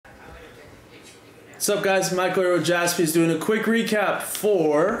What's up, guys? Michael here with Jaspy's doing a quick recap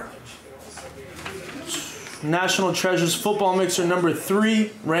for National Treasures Football Mixer number 3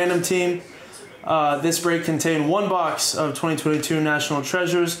 random team. This break contained 1 box of 2022 National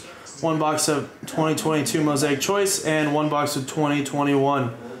Treasures, 1 box of 2022 Mosaic Choice, and 1 box of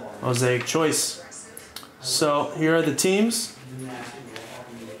 2021 Mosaic Choice. So here are the teams.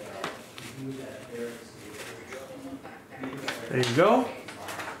 There you go.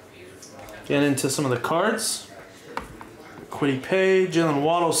 Get into some of the cards. Quiddy Pay, Jalen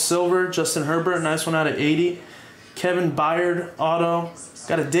Waddle, Silver, Justin Herbert, nice one out of 80. Kevin Byard, Auto.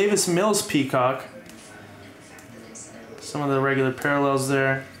 Got a Davis Mills Peacock. Some of the regular parallels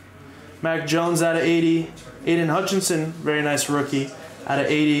there. Mac Jones out of 80. Aiden Hutchinson, very nice rookie, out of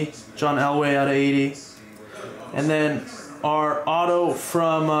 80. John Elway out of 80. And then our auto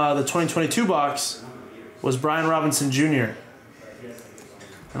from the 2022 box was Brian Robinson Jr.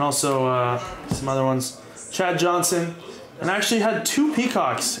 And also some other ones. Chad Johnson. And I actually had 2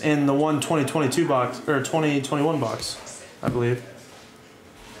 Peacocks in the 2022 box, or 2021 box, I believe.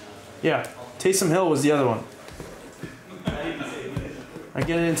 Yeah, Taysom Hill was the other one. I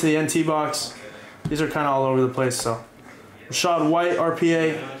get into the NT box. These are kind of all over the place, so. Rashad White,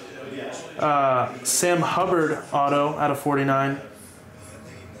 RPA. Sam Hubbard, auto, out of 49.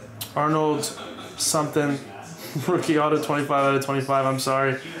 Arnold something. Rookie auto, 25 out of 25. I'm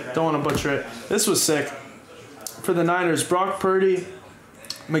sorry. Don't want to butcher it. This was sick. For the Niners, Brock Purdy,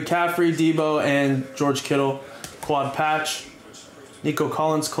 McCaffrey, Debo, and George Kittle. Quad patch. Nico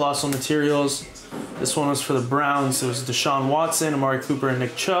Collins, Colossal Materials. This one was for the Browns. It was Deshaun Watson, Amari Cooper, and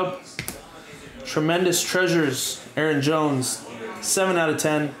Nick Chubb. Tremendous Treasures, Aaron Jones, 7 out of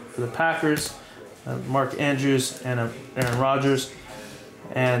 10 for the Packers. Mark Andrews and Aaron Rodgers.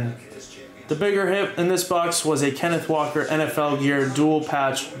 And the bigger hit in this box was a Kenneth Walker NFL gear dual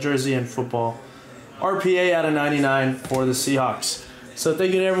patch jersey and football. RPA out of 99 for the Seahawks. So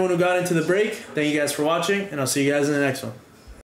thank you to everyone who got into the break. Thank you guys for watching, and I'll see you guys in the next one.